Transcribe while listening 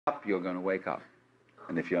up, you're going to wake up.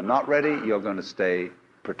 And if you're not ready, you're going to stay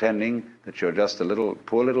pretending that you're just a little,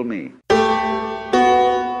 poor little me.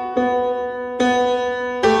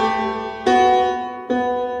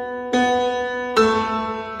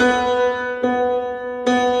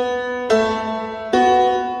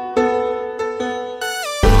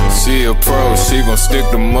 She a pro, she gon' stick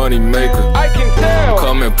the money maker. I can tell.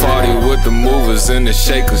 Come and party with the movers and the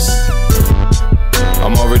shakers.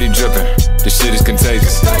 I'm already drippin', this shit is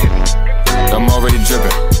contagious. I'm already drippin',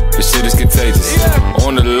 this shit is contagious.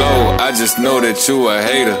 On the low, I just know that you a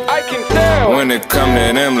hater. I can tell. When it come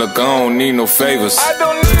to them, look, I don't need no favors. I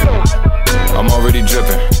don't need them. I'm already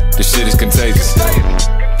drippin', this shit is contagious.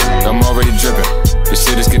 I'm already drippin', this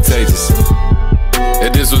shit is contagious.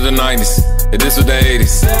 If this was the 90s, if this was the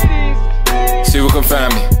 80s, she would come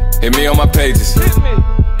find me, hit me on my pages.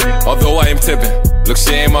 Although I am tipping, look,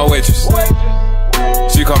 she ain't my waitress.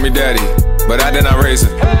 She call me daddy, but I did not raise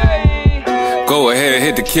her. Go ahead,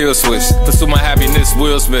 hit the kill switch. Pursue my happiness,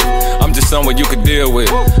 Will Smith. I'm just someone you could deal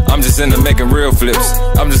with. I'm just into making real flips.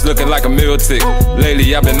 I'm just looking like a meal tick.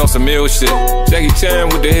 Lately I've been on some meal shit. Jackie Chan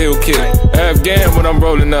with the heel kick. Afghan when I'm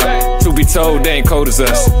rolling up. Truth be told, they ain't cold as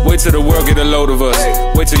us. Wait till the world get a load of us.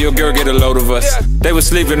 Wait till your girl get a load of us. They was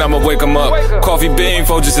sleeping, I'ma wake them up. Coffee bean,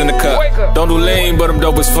 Folgers in the cup. Don't do lean, but I'm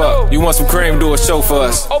dope as fuck. You want some cream, do a show for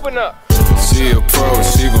us. Open up. She a pro,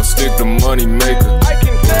 she gon' stick the money maker. I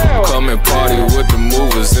can tell. Come and party with the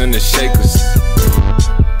movers and the shakers.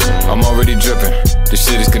 I'm already drippin', this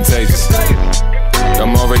shit is contagious.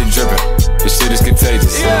 I'm already drippin', this shit is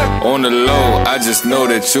contagious. On the low, I just know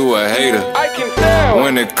that you a hater. I can tell.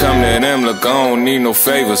 When it come to them, look, I don't need no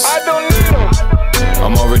favors. I don't need them.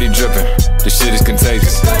 I'm already drippin', this shit is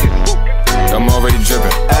contagious. I'm already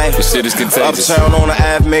drippin', this shit is contagious. Uptown on the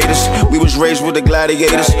Ave made us. We was raised with the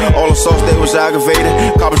gladiators. All the sauce they was aggravated.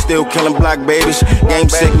 Coppers still killing black babies. Game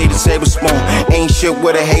sick, need a tablespoon. Ain't shit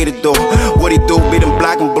with a hater though. What he do, beat them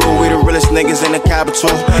black and blue. We the realest niggas in the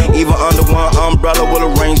capital. Even under one umbrella,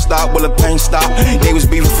 will a rain stop, will a pain stop? They was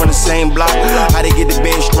beefing from the same block. How they get to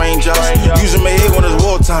being strangers? Using my head when it's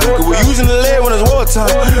wartime. Cause we using the lead when it's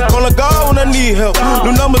wartime. Calling God when I need help.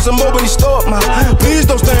 New numbers, I'm opening store up, man. Please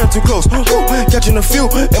don't stand too close. Catching a few,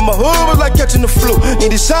 and my hood was like catching the flu. Need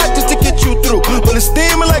a shot just to get you through, but it's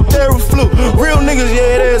steaming like Theraflu. Real niggas,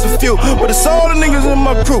 yeah, there's a few, but it's all the niggas in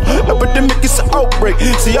my crew. Epidemic, it's an outbreak.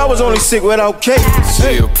 See, I was only sick without cake.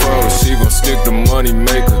 She a pro, she gon' stick the money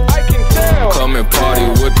maker. I can tell. Come and party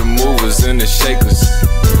with the movers and the shakers.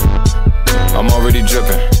 I'm already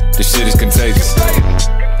drippin', this shit is contagious.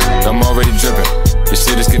 I'm already drippin', this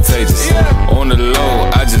shit is contagious. On the low,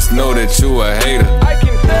 I just know that you a hater. I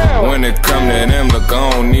can tell. When it come to them, look,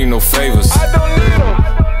 I don't need no favors. I don't need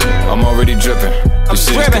them. I'm already drippin', this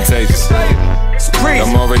shit is contagious.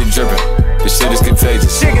 I'm already drippin', this shit is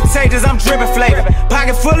contagious. Shit contagious, I'm drippin' flavor.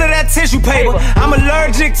 Pocket full of that tissue paper. I'm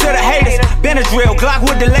allergic to the haters. Benadryl, Glock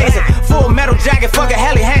with the laser. Full metal jacket, fuck a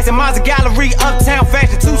Helly Hansen. Mazda Gallery, Uptown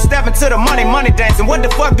fashion. Two-stepping to the money dancing. What the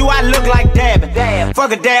fuck do I look like dabbing?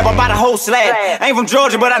 Fuck a dab, I bought a whole slab. Ain't from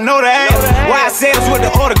Georgia, but I know the ass. Wide sales with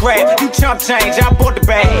the autograph. You chump change, I bought the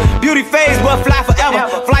bag. Beauty phase, but fly forever.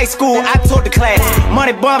 Flight school, I taught the class.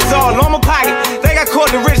 Money bumps all on my pocket. Think I caught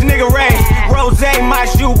the rich nigga Ray. Rose, my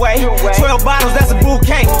shoe weight. 12 bottles, that's a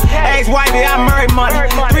bouquet. Ex-wifey, I married money.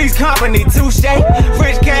 Three's company, touche.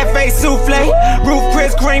 French cafe souffle. Roof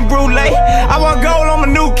Chris cream brulee. I want gold on my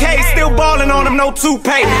new case. Still ballin' on them, no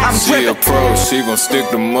toupee. I'm She a pro, she gon' stick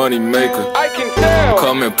the money maker. I can tell.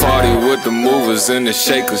 Come and party with the movers and the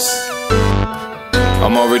shakers.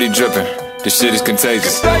 I'm already drippin', this shit is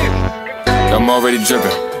contagious. I'm already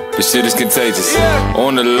drippin', this shit is contagious.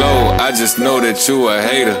 On the low, I just know that you a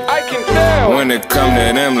hater. I can tell. When it come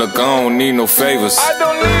to them, look, I don't need no favors. I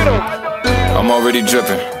don't need them. I'm already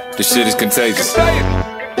drippin', this shit is contagious.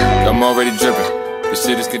 I'm already drippin', this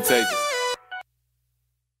shit is contagious.